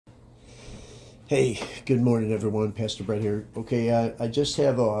Hey, good morning, everyone. Pastor Brett here. Okay, I just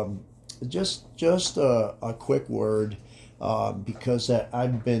have just a quick word because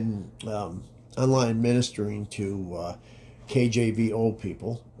I've been online ministering to KJVO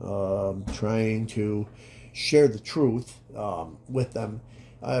people, trying to share the truth with them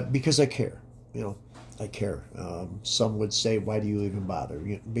because I care. I care. Some would say, "Why do you even bother?"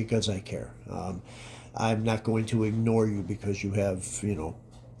 Because I care. I'm not going to ignore you because you have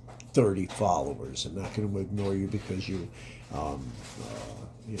 30 followers. I'm not going to ignore you because um,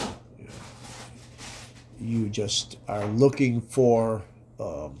 you know, you just are looking for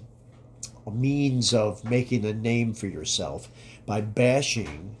a means of making a name for yourself by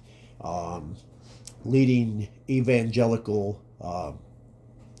bashing leading evangelical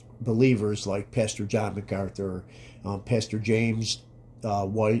believers like Pastor John MacArthur, Pastor James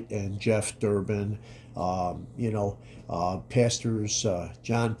White, and Jeff Durbin. Pastors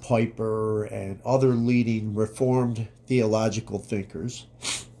John Piper and other leading Reformed theological thinkers.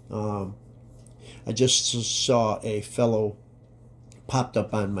 I just saw a fellow popped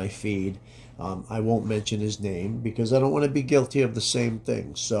up on my feed. I won't mention his name because I don't want to be guilty of the same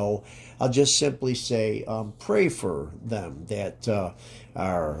thing. So I'll just simply say pray for them that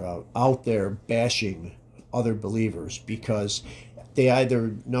are out there bashing other believers, because they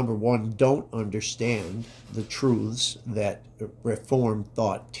either, number one, don't understand the truths that Reformed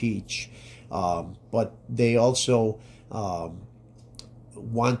thought teach, but they also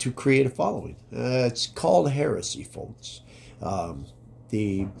want to create a following. It's called heresy, folks.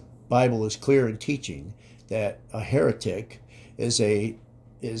 The Bible is clear in teaching that a heretic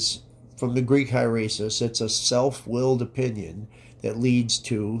is from the Greek hieresis. It's a self-willed opinion that leads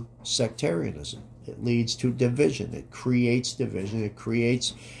to sectarianism. It leads to division. It creates division. It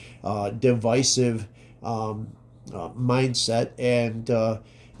creates divisive mindset,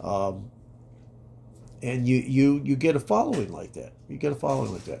 and you get a following like that. You get a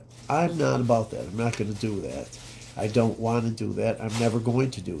following like that. I'm not about that. I'm not going to do that. I don't want to do that. I'm never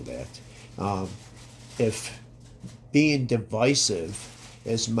going to do that. If being divisive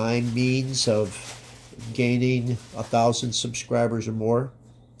is my means of gaining 1,000 subscribers or more,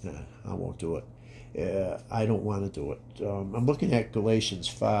 I won't do it. I don't want to do it. I'm looking at Galatians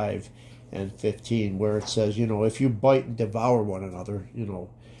 5 and 15, where it says, if you bite and devour one another,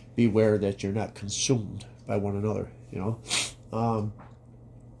 beware that you're not consumed by one another,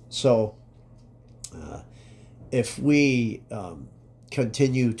 if we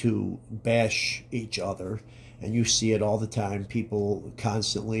continue to bash each other, and you see it all the time, people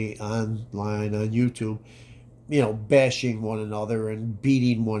constantly online on YouTube, bashing one another and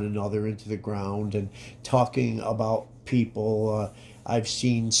beating one another into the ground and talking about people. I've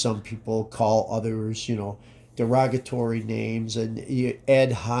seen some people call others, derogatory names, and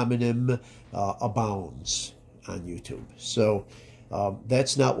ad hominem abounds on YouTube. So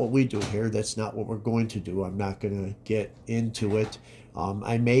that's not what we do here. That's not what we're going to do. I'm not going to get into it.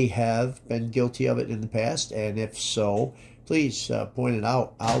 I may have been guilty of it in the past, and if so, please point it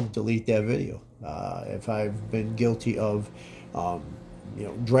out. I'll delete that video. If I've been guilty of,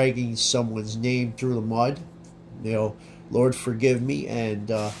 dragging someone's name through the mud, Lord forgive me. And,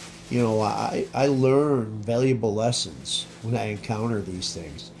 I learn valuable lessons when I encounter these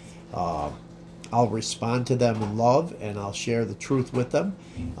things. I'll respond to them in love, and I'll share the truth with them.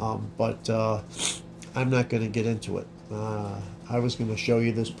 But I'm not going to get into it. I was going to show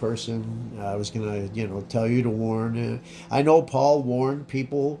you this person. I was going to, tell you to warn. I know Paul warned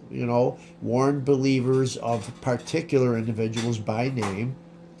people, warned believers of particular individuals by name.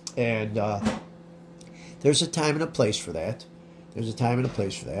 And there's a time and a place for that. There's a time and a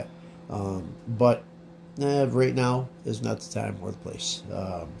place for that. But right now is not the time or the place.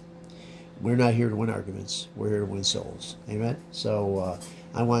 We're not here to win arguments. We're here to win souls. Amen? So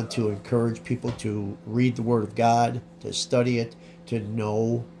I want to encourage people to read the Word of God, to study it, to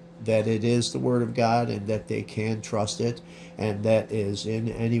know that it is the Word of God and that they can trust it, and that is in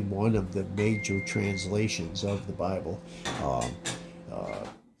any one of the major translations of the Bible.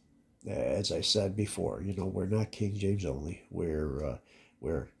 As I said before, we're not King James only. We're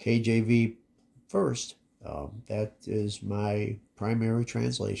KJV first. That is my primary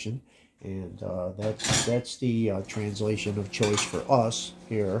translation. And that's the translation of choice for us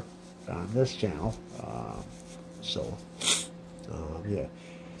here on this channel. Yeah.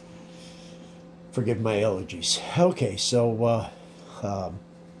 Forgive my allergies. Okay, so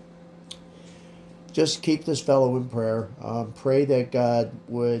just keep this fellow in prayer. Pray that God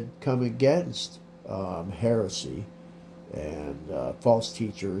would come against heresy and false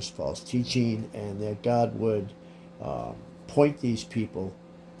teachers, false teaching, and that God would point these people,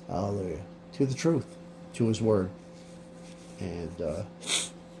 hallelujah, to the truth, to His Word. And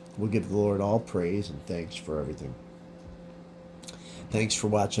we'll give the Lord all praise and thanks for everything. Thanks for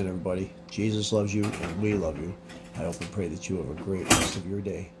watching, everybody. Jesus loves you, and we love you. I hope and pray that you have a great rest of your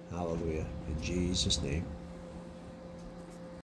day. Hallelujah. In Jesus' name.